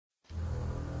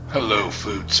Hello,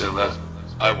 Foodzilla.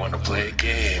 I want to play a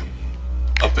game.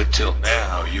 Up until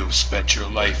now, you have spent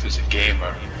your life as a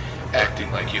gamer,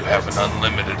 acting like you have an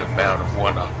unlimited amount of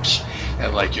one-ups,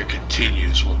 and like your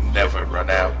continues will never run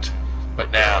out.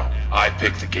 But now, I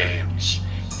pick the games.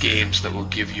 Games that will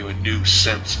give you a new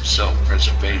sense of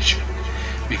self-preservation.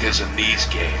 Because in these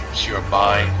games, your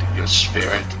mind, your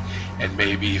spirit, and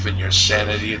maybe even your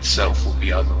sanity itself will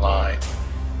be on the line.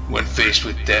 When faced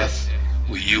with death,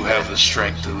 will you have the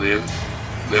strength to live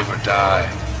or die?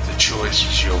 The choice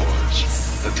is yours.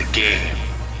 Let the game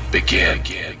begin.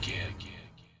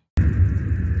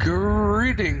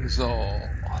 Greetings all.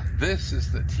 This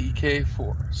is the TK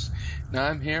Force. Now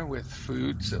I'm here with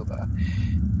Foodzilla.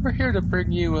 We're here to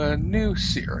bring you a new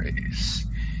series.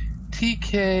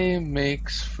 TK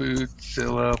makes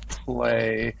Foodzilla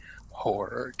play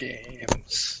horror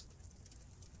games.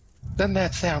 Doesn't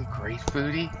that sound great,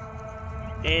 Foodie?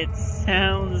 It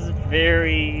sounds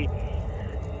very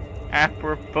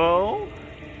apropos.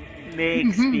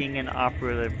 Makes being an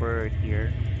operative word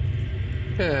here.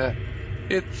 Yeah,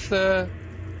 it's a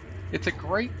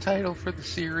great title for the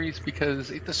series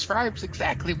because it describes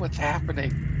exactly what's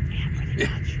happening.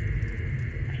 Yeah,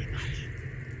 pretty much.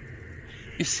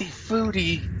 You see,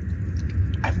 Foodie,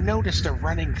 I've noticed a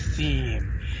running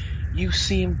theme. You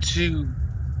seem to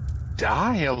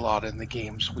die a lot in the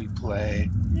games we play.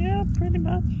 Yeah, pretty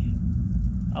much.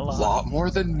 A lot more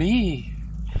than me.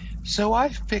 So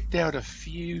I've picked out a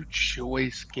few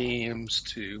choice games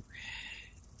to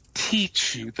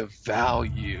teach you the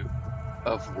value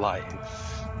of life.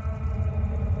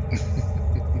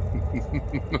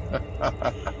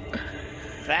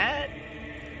 That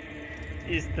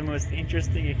is the most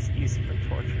interesting excuse for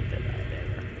torture that I've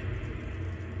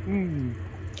ever.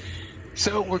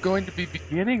 So we're going to be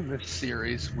beginning this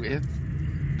series with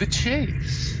The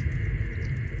Chase.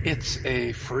 It's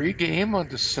a free game on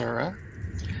Desura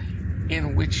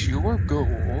in which your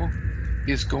goal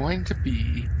is going to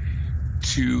be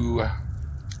to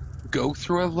go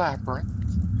through a labyrinth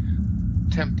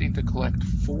attempting to collect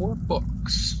 4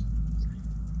 books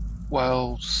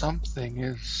while something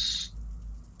is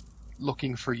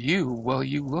looking for you while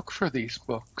you look for these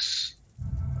books.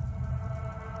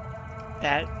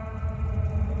 That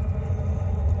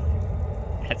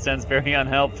sounds very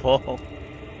unhelpful.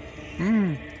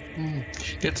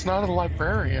 It's not a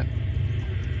librarian.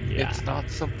 Yeah. It's not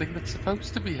something that's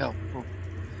supposed to be helpful.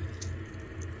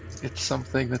 It's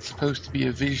something that's supposed to be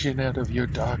a vision out of your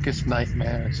darkest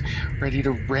nightmares, ready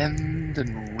to rend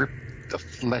and rip the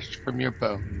flesh from your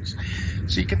bones,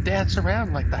 so you can dance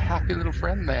around like the happy little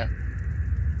friend there.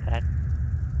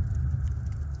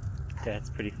 That's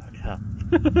pretty fucked up.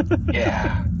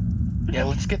 Yeah,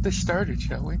 let's get this started,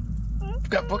 shall we? We've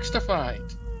got books to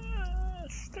find.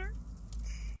 Start.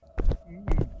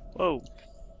 Whoa.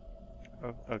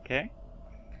 Oh, okay.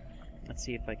 Let's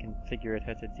see if I can figure out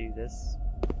how to do this.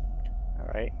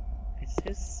 Alright. Is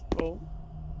this... Oh.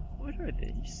 What are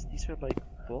these? These are like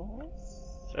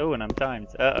balls? Oh, and I'm timed.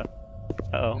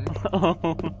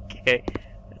 Uh-oh. Okay.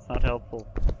 That's not helpful.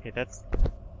 Okay, that's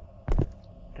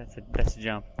a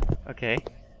jump. Okay.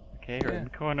 Okay, right in the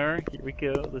corner. Here we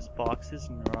go. There's boxes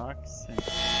and rocks and...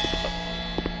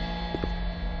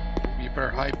 You better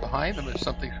hide behind them if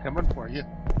something's coming for you.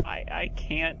 I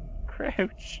can't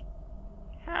crouch.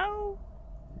 How?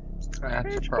 That's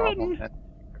Crouch a problem. button.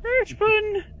 Crouch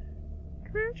button.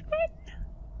 Crouch button.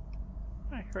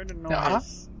 I heard a noise. Now,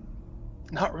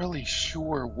 I'm not really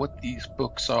sure what these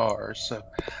books are, so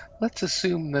let's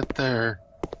assume that they're,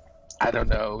 I don't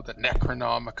know, the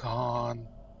Necronomicon.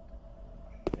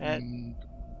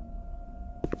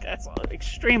 That's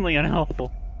extremely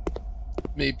unhelpful.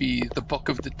 Maybe the Book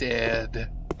of the Dead.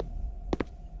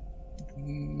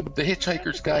 The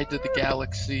Hitchhiker's Guide to the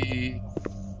Galaxy.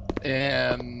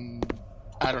 And,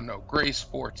 I don't know, Gray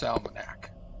Sports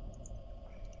Almanac.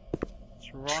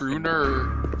 True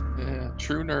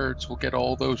nerds will get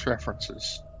all those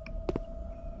references.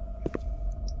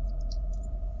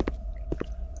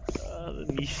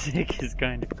 The music is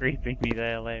kind of creeping me the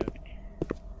hell out.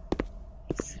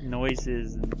 It's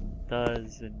noises and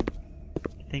does and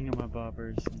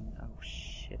thingamabobbers and oh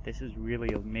shit, this is really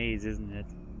a maze, isn't it?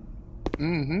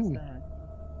 What's that?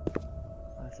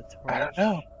 Oh, that's a torch. I don't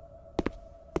know.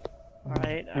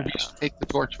 Alright. Maybe you should take the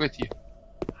torch with you.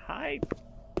 I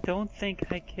don't think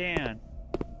I can.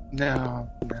 No.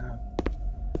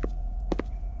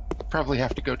 Probably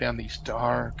have to go down these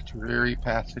dark, dreary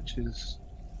passages.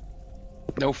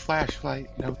 No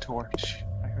flashlight, no torch.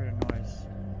 I heard a noise.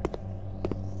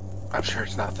 I'm sure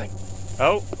it's nothing.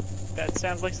 Oh! That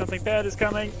sounds like something bad is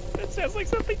coming! That sounds like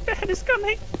something bad is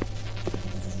coming!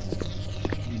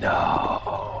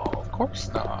 No.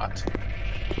 course not.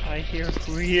 I hear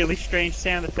a really strange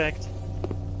sound effect.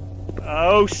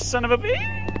 Oh, son of a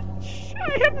bitch!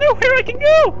 I have nowhere I can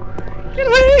go! Get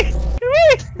away! Get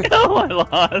away! No, I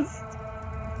lost.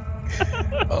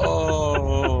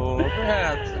 Oh,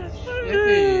 that's a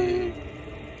shame.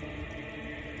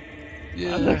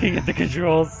 Yeah. I'm looking at the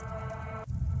controls.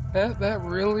 That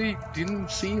really didn't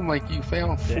seem like you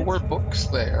found 4 books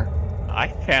there. I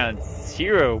found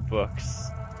 0 books.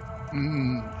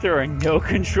 Hmm. There are no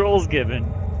controls given.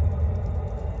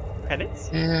 Credits?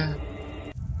 Yeah.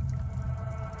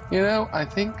 You know, I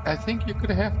think you're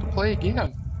gonna have to play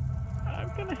again.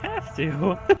 I'm gonna have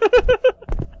to.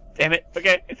 Damn it.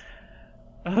 Okay.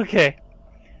 Okay.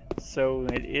 So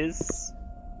it is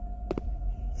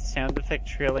sound effect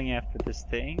trailing after this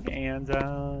thing, and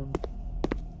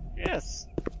yes.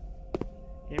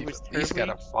 It was terribly... He's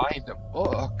gotta find a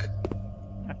book.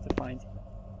 I have to find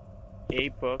a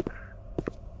book.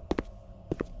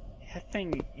 That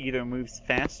thing either moves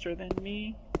faster than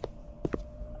me,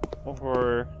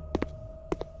 or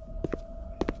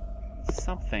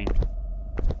something.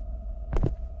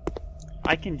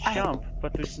 I can jump,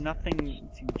 but there's nothing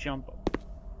to jump.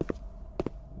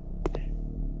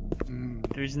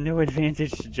 There's no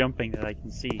advantage to jumping that I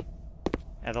can see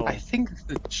at all. I think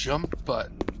the jump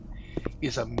button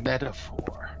is a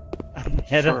metaphor. A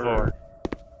metaphor. For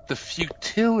the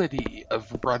futility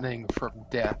of running from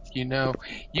death. You know,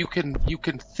 you can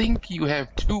think you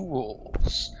have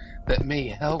tools that may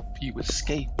help you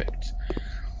escape it,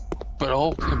 but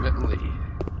ultimately,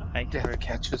 death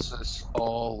catches us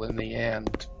all in the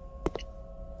end.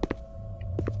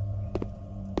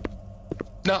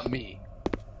 Not me.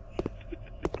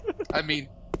 I mean,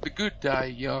 the good die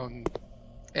young,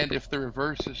 and if the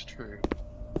reverse is true,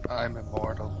 I'm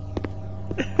immortal.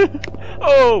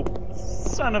 Oh!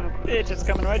 Son of a bitch, it's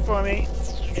coming right for me.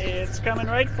 It's coming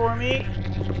right for me.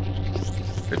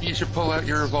 Maybe you should pull out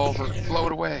your revolver, blow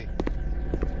it away.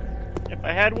 If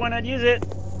I had one, I'd use it.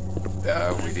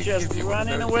 I'm just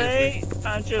running away.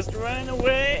 I'm just running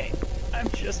away. I'm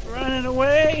just running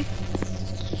away.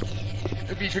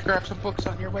 Maybe you should grab some books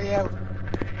on your way out.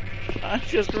 I'm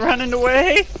just running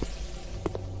away.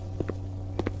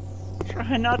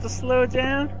 Trying not to slow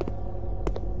down.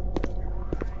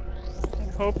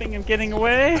 I'm hoping I'm getting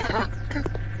away.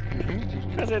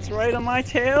 Because it's right on my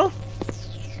tail.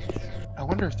 I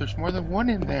wonder if there's more than one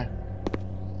in there.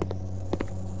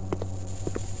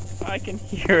 I can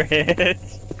hear it.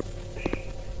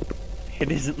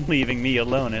 It isn't leaving me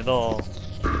alone at all.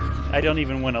 I don't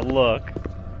even want to look.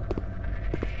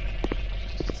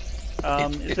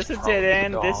 Is this a dead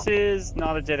end? This is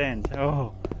not a dead end.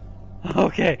 Oh.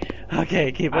 Okay.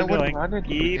 Okay, keep on going.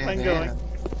 Keep on going.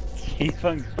 Keep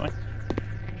on going.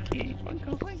 Keep on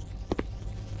going.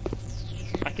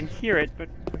 I can hear it, but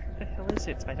where the hell is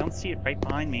it? I don't see it right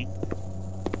behind me.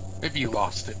 Maybe you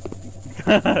lost it.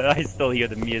 I still hear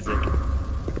the music.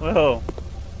 Whoa.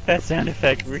 That sound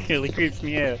effect really creeps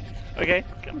me out. Okay,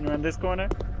 coming around this corner.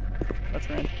 What's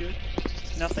around here?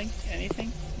 Nothing?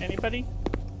 Anything? Anybody?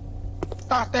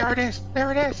 Ah, there it is! There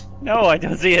it is! No, I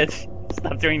don't see it.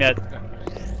 Stop doing that.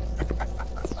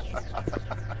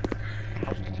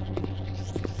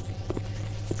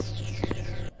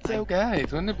 So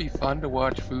guys, wouldn't it be fun to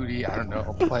watch Foodie, I don't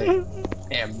know, play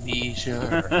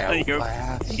Amnesia or Outlast?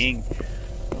 You're being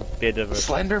a bit of a...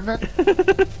 Slenderman?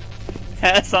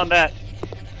 Pass on that.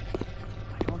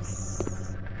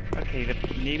 Okay,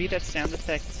 maybe that sound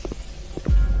effect...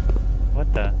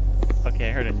 What the... Okay,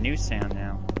 I heard a new sound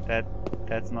now.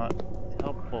 That's not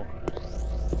helpful.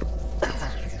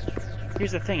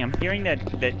 Here's the thing, I'm hearing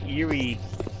that eerie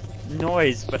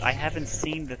noise, but I haven't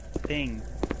seen the thing.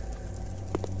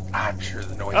 I'm sure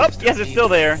the noise is yes, it's still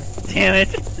there. Damn it.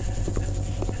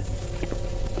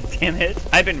 Damn it.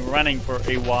 I've been running for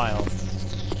a while.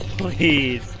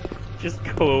 Please, just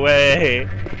go away.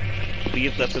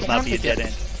 Please let this not be a dead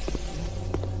end.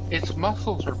 Its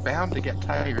muscles are bound to get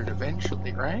tired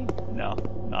eventually, right? No,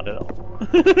 not at all.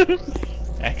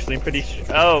 Actually, I'm pretty sure.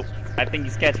 Oh, I think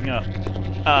he's catching up.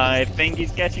 I think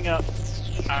he's catching up.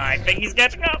 I think he's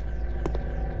catching up.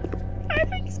 I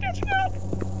think he's catching up.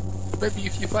 Maybe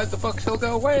if you find the books, he'll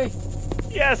go away.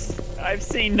 Yes, I've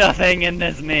seen nothing in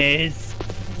this maze.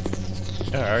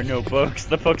 There are no books.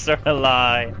 The books are a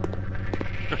lie.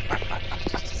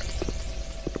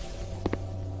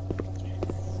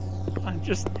 I'm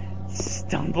just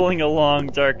stumbling along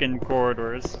darkened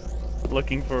corridors,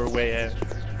 looking for a way out.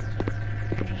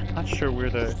 Not sure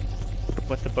what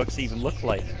the books even look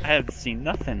like. I have seen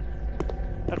nothing.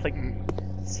 I've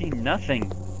seen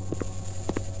nothing.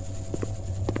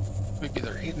 Maybe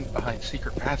they're hidden behind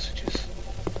secret passages.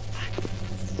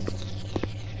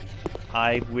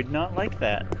 I would not like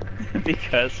that.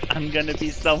 Because I'm gonna be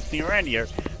stealthing around here.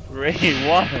 Really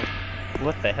wild.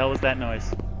 What the hell is that noise?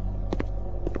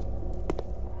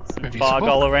 Some Maybe fog it's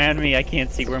a all book. around me, I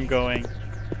can't see where I'm going.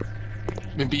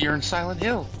 Maybe you're in Silent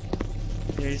Hill.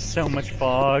 There's so much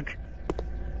fog.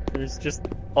 There's just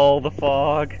all the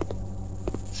fog.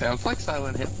 Sounds like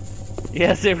Silent Hill.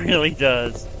 Yes, it really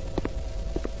does.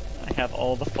 I have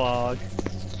all the fog.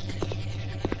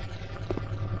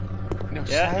 No,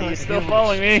 Yeah, Silent he's still Hill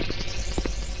following me.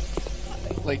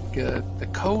 Like, the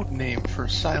code name for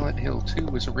Silent Hill 2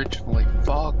 was originally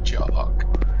Fog Jog.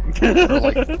 Or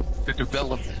like, the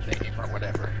development name or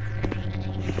whatever.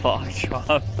 Fog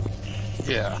job.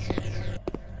 Yeah.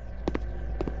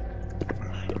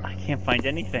 I can't find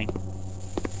anything.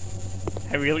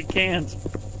 I really can't.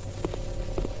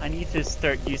 I need to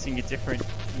start using a different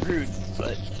route,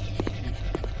 but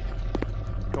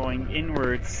going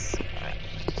inwards,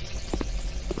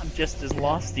 I'm just as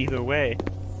lost either way.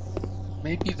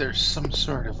 Maybe there's some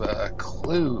sort of a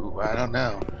clue. I don't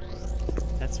know.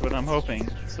 That's what I'm hoping.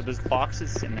 So there's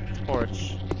boxes in the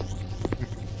torch.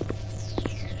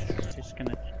 Just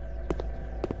gonna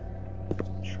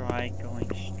try going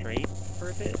straight for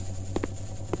a bit.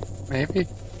 Maybe.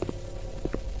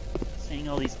 Seeing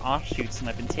all these offshoots and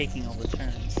I've been taking all the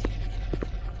turns. On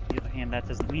the other hand, that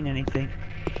doesn't mean anything.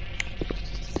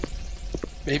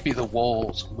 Maybe the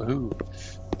walls move.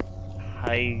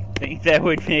 I think that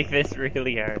would make this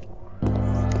really hard.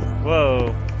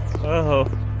 Whoa. Whoa.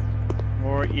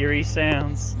 More eerie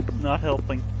sounds. Not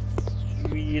helping.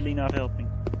 Really not helping.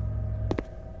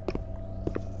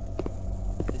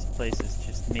 This place is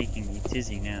just making me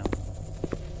dizzy now.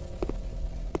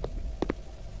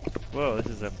 Whoa,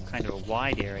 this is a kind of a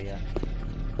wide area.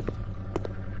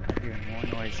 I'm hearing more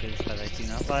noises that I do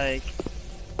not like.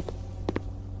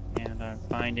 And I'm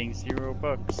finding 0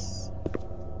 books.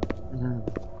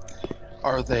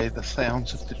 Are they the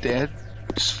sounds of the dead,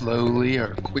 slowly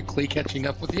or quickly catching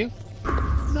up with you?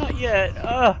 Not yet.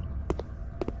 Ugh.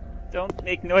 Don't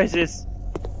make noises.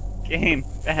 Game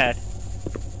bad.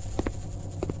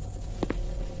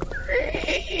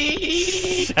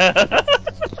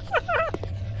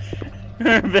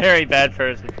 You're a very bad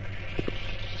person.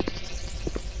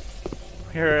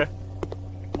 Come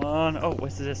on. Oh,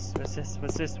 what's this? What's this?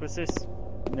 What's this? What's this?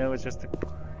 No, it's just a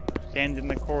bend in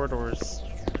the corridors.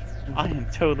 I am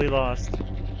totally lost.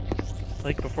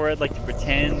 Like before, I'd like to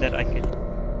pretend that I could.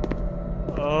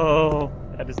 Oh,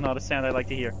 that is not a sound I like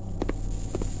to hear.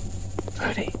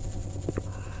 Birdie.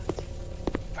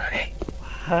 Birdie.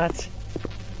 What?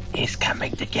 He's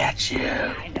coming to get you.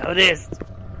 I noticed.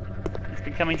 He's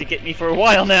been coming to get me for a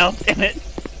while now. Damn it.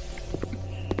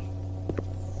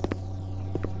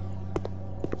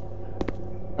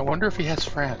 I wonder if he has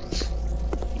friends.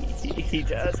 He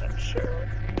does, I'm sure.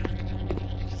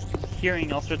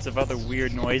 Hearing all sorts of other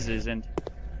weird noises and...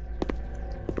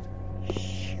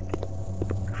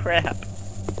 crap.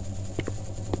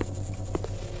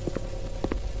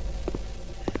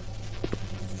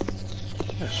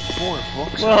 There's 4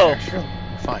 books Whoa. in there. Sure,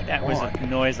 we'll find That one. was a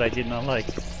noise I did not like.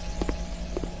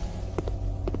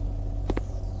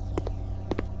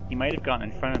 He might have gotten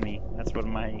in front of me. That's what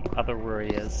my other worry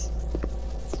is.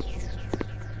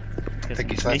 I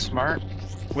think he's that smart.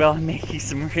 Well, I'm making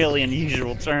some really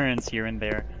unusual turns here and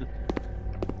there.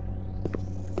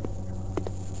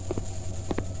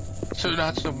 So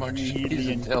not so much Really his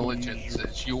intelligence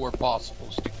as your possible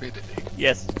stupidity.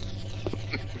 Yes.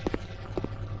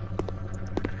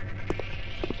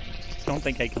 Don't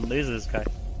think I can lose this guy.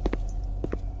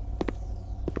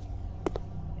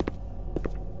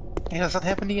 He doesn't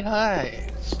have any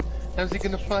eyes. How's he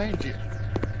gonna find you?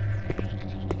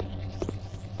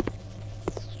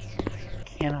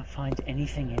 Cannot find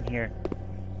anything in here.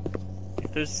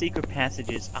 If there's secret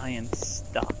passages, I am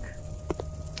stuck.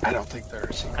 I don't think there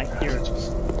are secret I hear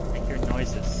passages.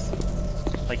 noises.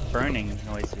 Like burning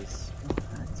noises.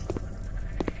 What?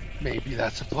 Maybe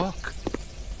that's a book.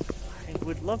 I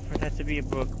would love for that to be a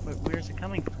book, but where's it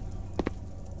coming from?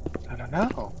 I don't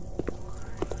know.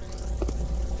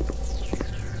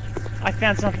 I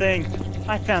found something!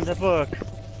 I found a book!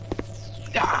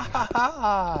 Ah, ha,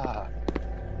 ha.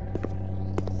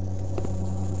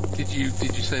 Did you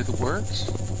say the words?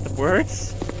 The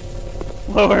words?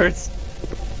 What words?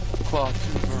 Claw to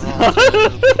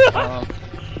Veronica.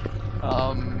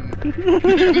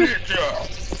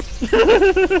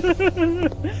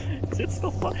 Is it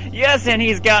still yes, and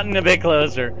he's gotten a bit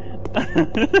closer.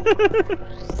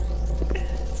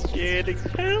 Getting the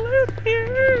hell out of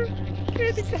here!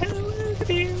 Getting the hell out of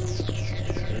here!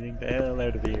 Getting the hell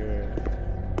out of here!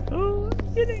 Oh,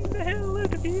 getting the hell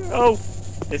out of here! Oh,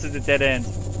 this is a dead end.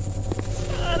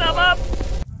 come up!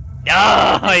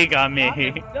 Oh, he got me.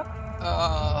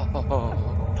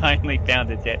 Oh, Finally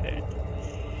found a dead end.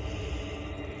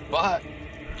 but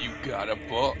you got a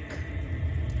book.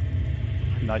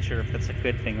 I'm not sure if that's a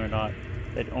good thing or not.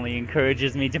 That only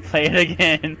encourages me to play it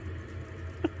again.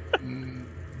 Mm,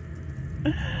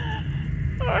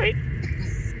 Alright,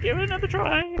 let's give it another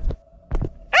try.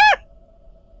 Ah!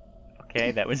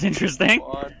 Okay, that was interesting.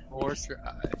 one more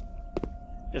try.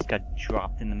 Just got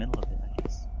dropped in the middle of it, I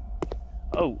guess.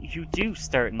 Oh, you do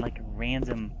start in like a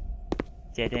random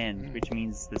dead end, which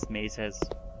means this maze has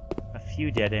a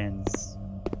few dead ends.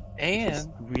 And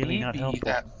Really not maybe helpful.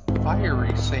 that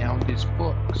fiery sound is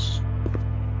books.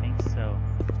 I think so.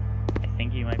 I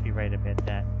think you might be right about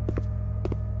that.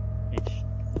 Which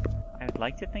I would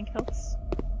like to think helps.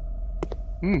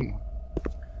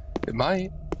 It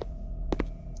might.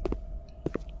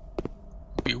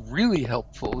 Be really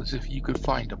helpful is if you could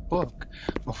find a book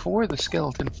before the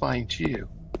skeleton finds you.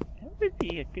 That would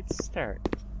be a good start.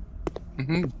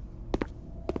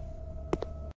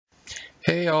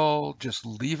 Hey all, just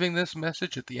leaving this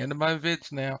message at the end of my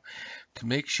vids now to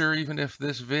make sure even if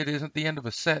this vid isn't the end of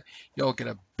a set, y'all get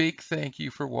a big thank you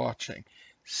for watching.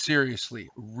 Seriously,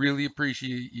 really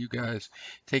appreciate you guys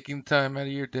taking the time out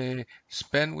of your day,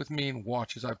 spend with me and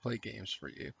watch as I play games for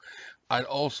you. I'd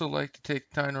also like to take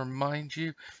time to remind you,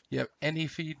 if you have any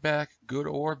feedback, good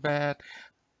or bad,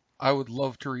 I would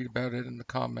love to read about it in the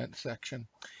comment section.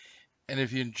 And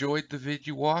if you enjoyed the vid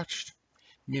you watched,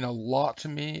 it'd mean a lot to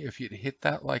me if you'd hit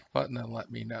that like button and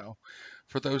let me know.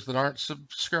 For those that aren't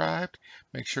subscribed,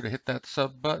 make sure to hit that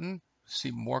sub button to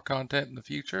see more content in the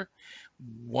future.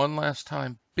 One last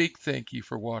time, big thank you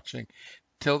for watching.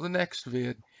 Till the next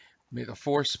vid, may the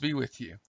force be with you.